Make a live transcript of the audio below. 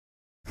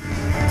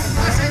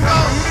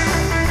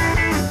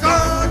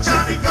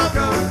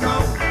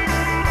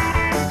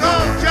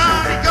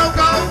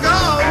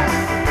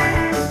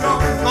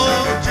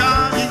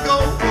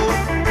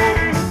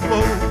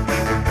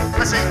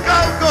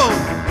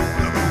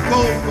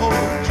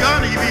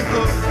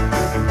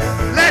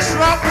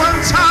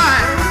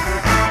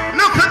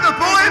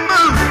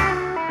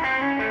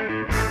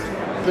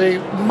the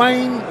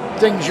main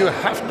things you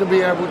have to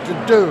be able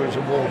to do as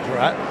a water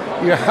rat,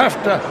 you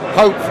have to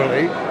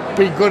hopefully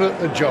be good at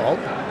the job.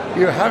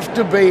 You have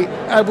to be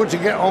able to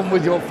get on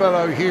with your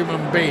fellow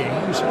human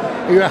beings.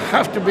 You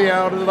have to be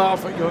able to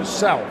laugh at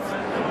yourself.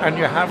 And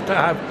you have to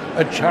have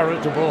a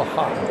charitable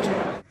heart.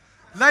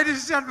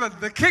 Ladies and gentlemen,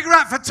 the King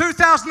Rat for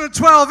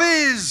 2012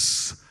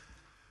 is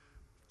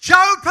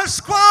Joe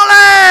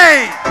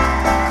Pasquale!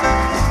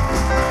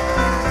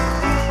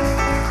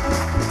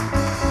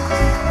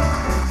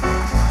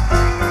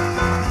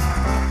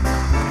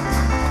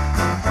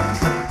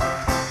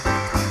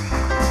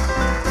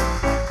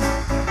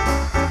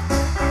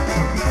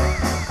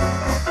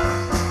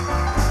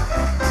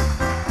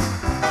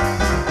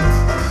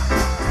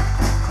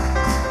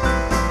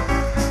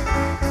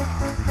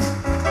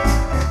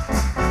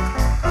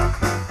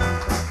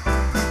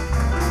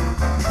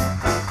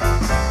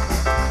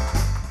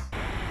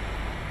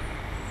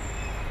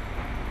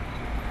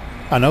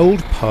 An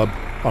old pub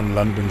on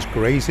London's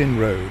Gray's Inn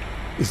Road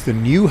is the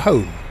new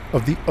home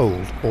of the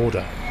Old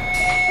Order.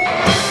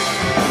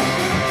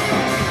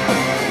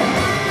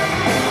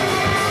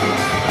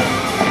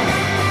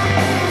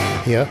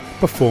 Here,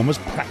 performers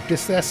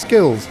practice their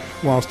skills,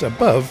 whilst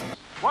above,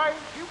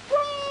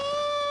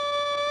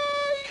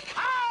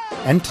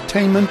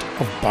 entertainment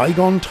of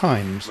bygone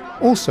times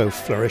also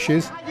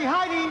flourishes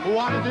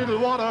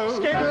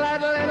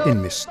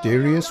in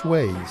mysterious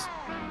ways.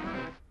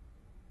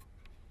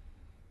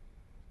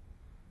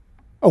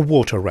 A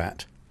water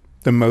rat,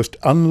 the most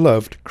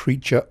unloved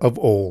creature of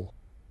all.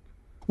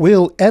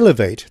 We'll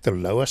elevate the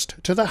lowest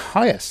to the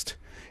highest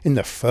in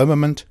the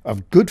firmament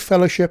of good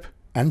fellowship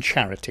and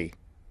charity.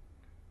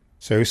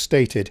 So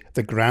stated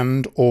the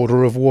Grand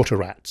Order of Water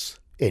Rats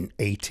in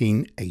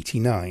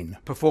 1889.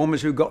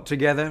 Performers who got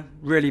together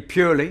really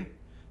purely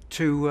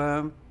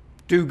to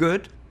do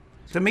good,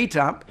 to meet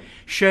up,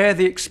 share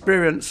the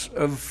experience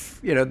of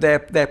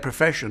their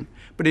profession,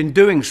 but in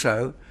doing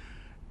so,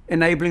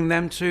 enabling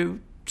them to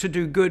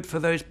do good for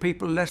those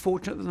people less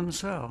fortunate than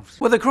themselves.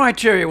 Well, the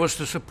criteria was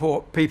to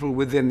support people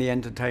within the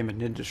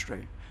entertainment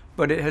industry,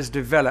 but it has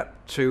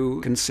developed to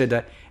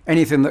consider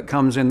anything that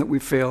comes in that we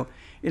feel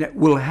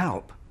will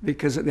help,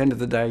 because at the end of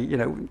the day,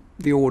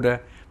 the order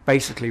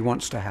basically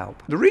wants to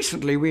help.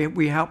 Recently,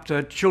 we helped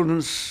a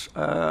children's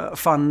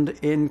fund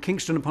in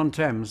Kingston upon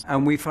Thames,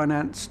 and we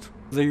financed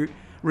the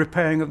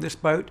repairing of this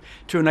boat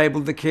to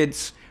enable the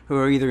kids who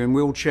are either in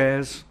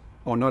wheelchairs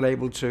or not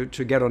able to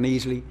get on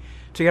easily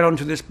to get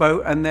onto this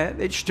boat, and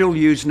it's still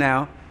used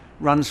now,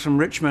 runs from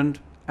Richmond,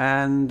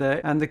 and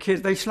the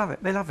kids, they love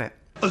it, they love it.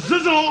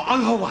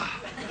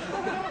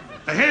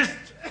 Here's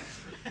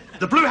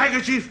the blue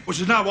handkerchief, which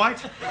is now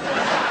white.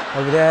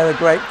 Over there, the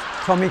great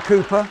Tommy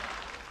Cooper,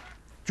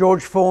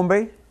 George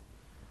Formby,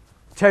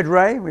 Ted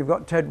Ray. We've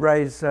got Ted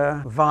Ray's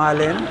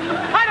violin.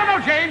 I don't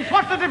know, James.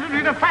 What's the difference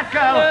between a fat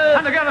girl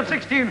and a girl of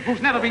 16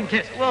 who's never been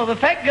kissed? Well, the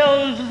fat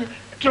girl's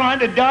trying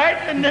to dart,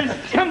 and the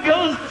young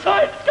girl's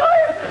trying to dart.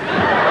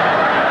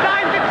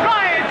 Time to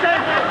try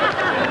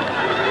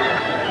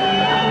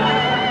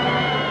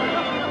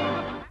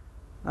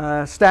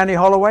it, Stanley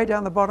Holloway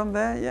down the bottom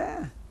there,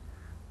 yeah.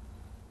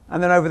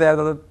 And then over there,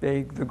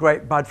 the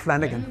great Bud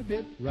Flanagan.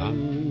 Rabbit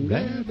run,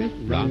 rabbit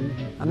run.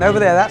 And over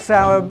there, that's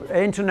our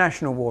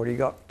international ward. You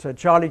got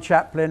Charlie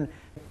Chaplin,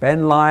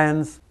 Ben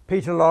Lyons,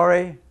 Peter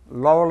Lorre,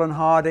 Laurel and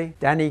Hardy,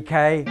 Danny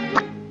Kaye.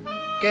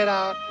 Get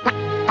out,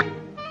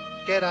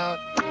 get out,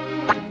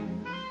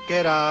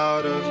 get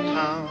out of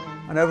town.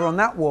 And over on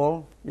that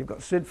wall, you've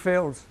got Sid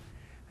Fields,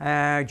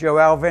 Joe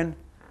Alvin,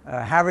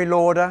 Harry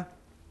Lauder.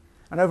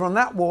 And over on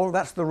that wall,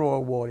 that's the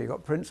Royal Ward. You've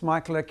got Prince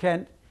Michael of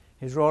Kent,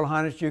 His Royal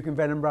Highness Duke of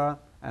Edinburgh,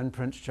 and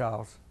Prince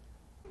Charles.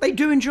 They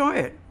do enjoy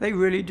it. They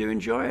really do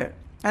enjoy it.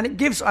 And it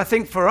gives, I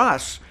think, for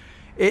us,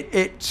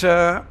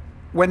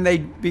 when they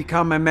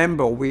become a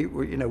member,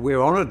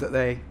 we're honoured that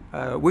they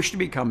wish to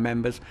become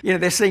members.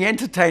 They're seeing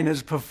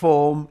entertainers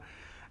perform,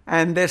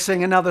 and they're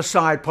seeing another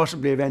side,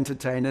 possibly, of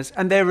entertainers,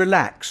 and they're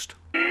relaxed.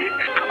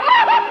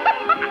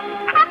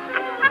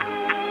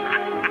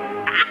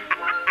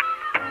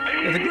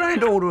 The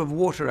Grand Order of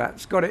Water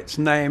Rats got its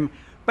name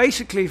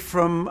basically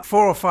from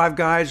 4 or 5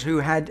 guys who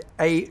had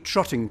a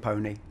trotting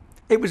pony.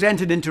 It was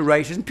entered into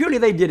races, and purely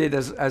they did it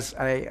as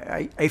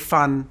a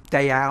fun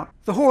day out.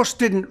 The horse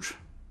didn't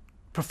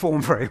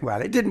perform very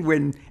well. It didn't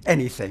win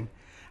anything.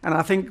 And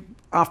I think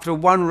after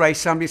one race,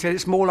 somebody said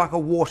it's more like a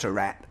water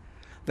rat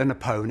than a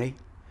pony.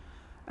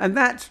 And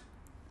that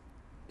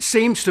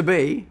seems to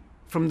be,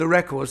 from the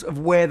records, of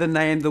where the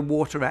name the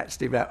Water Rats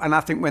developed. And I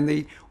think when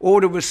the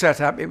order was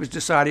set up, it was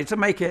decided to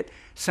make it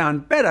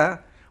sound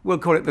better, we'll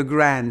call it the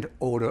Grand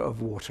Order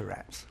of Water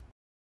Rats.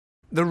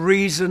 The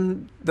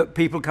reason that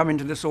people come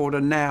into this order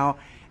now,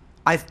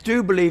 I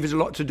do believe, is a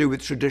lot to do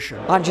with tradition.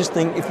 I just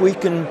think if we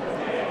can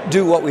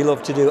do what we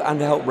love to do and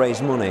help raise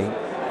money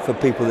for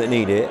people that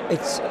need it,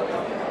 it's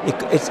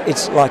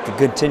like a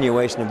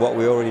continuation of what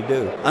we already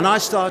do. And I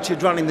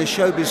started running the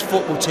showbiz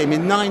football team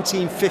in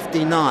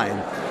 1959.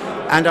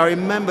 And I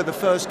remember the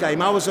first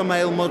game, I was a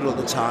male model at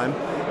the time,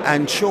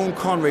 and Sean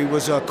Connery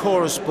was a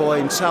chorus boy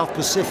in South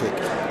Pacific,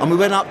 and we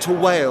went up to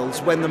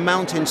Wales when the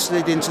mountain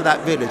slid into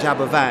that village,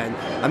 Aberfan,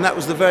 and that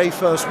was the very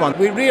first one.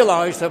 We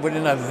realised that we're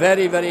in a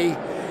very, very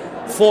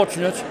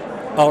fortunate,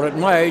 or at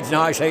my age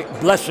now I say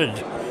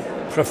blessed,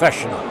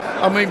 profession.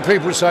 I mean,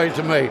 people say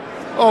to me,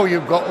 oh,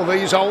 you've got all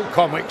these old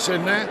comics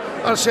in there.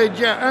 I said,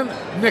 yeah,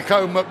 and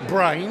Nico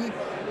McBrain.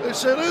 They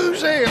said,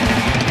 who's here?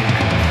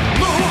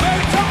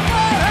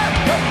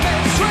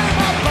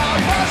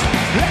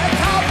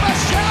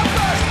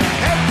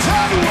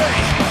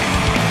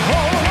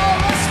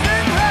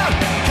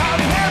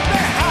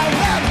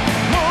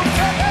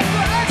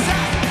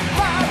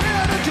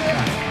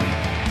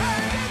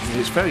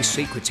 It's very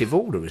secretive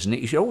order, isn't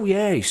it? He said, oh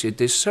yeah, he said,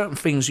 there's certain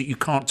things that you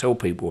can't tell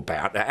people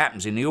about that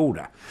happens in the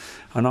order.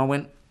 And I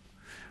went,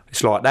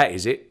 it's like that,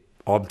 is it?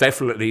 I'm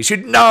definitely. He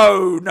said,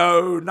 no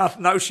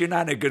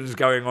shenanigans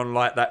going on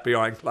like that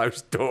behind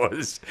closed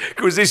doors.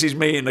 Because this is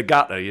me in the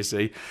gutter, you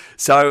see.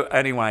 So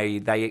anyway,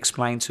 they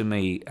explained to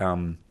me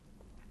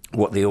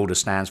what the order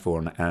stands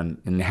for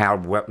and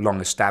how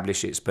long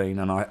established it's been.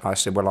 And I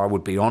said, well, I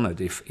would be honoured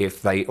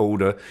if they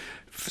order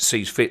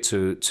sees fit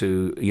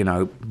to you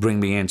know, bring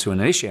me in to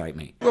initiate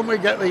me. When we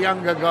get the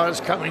younger guys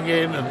coming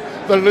in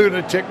and the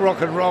lunatic rock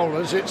and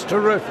rollers, it's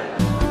terrific.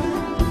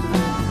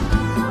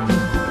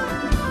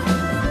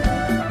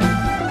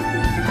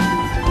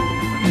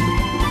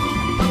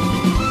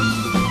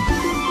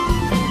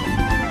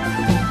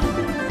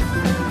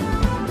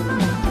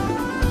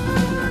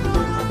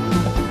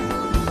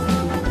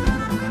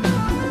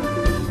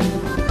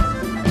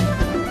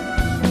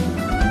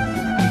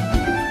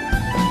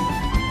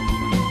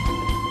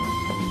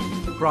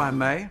 Brian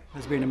May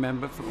has been a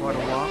member for quite a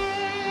while.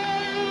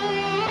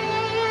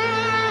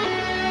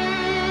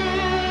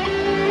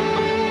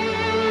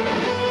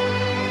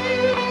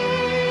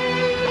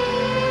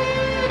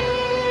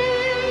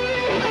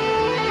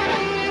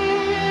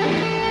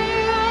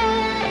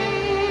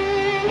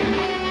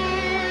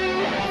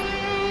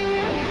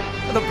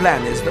 The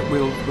plan is that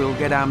we'll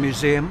get our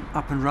museum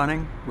up and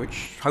running,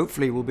 which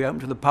hopefully will be open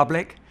to the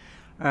public.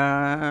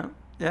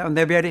 Yeah, and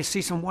they'll be able to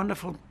see some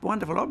wonderful,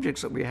 wonderful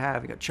objects that we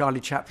have. We've got Charlie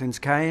Chaplin's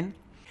cane.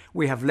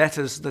 We have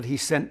letters that he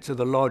sent to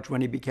the lodge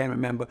when he became a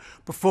member,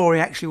 before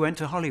he actually went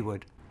to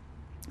Hollywood.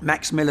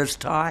 Max Miller's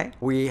tie.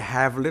 We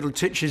have Little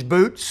Titch's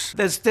boots.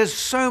 There's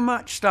so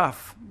much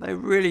stuff. They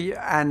really,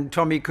 and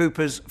Tommy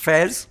Cooper's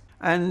fez.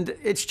 And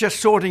it's just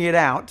sorting it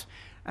out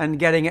and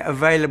getting it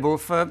available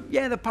for,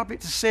 the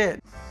public to see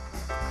it.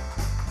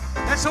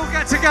 Let's all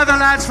get together,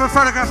 lads, for a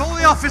photograph. All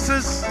the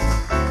officers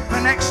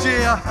for next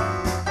year.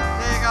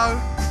 There you go.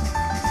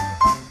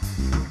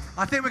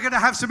 I think we're going to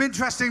have some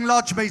interesting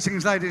lodge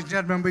meetings, ladies and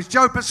gentlemen, with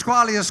Joe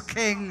Pasquale as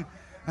King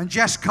and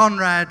Jess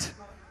Conrad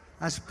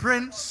as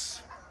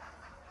Prince.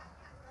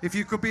 If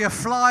you could be a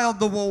fly on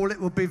the wall, it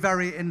would be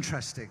very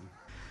interesting.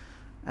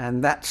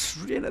 And that's,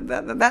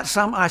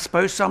 I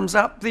suppose, sums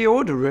up the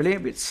order, really.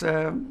 It's,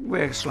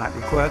 we're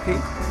slightly quirky.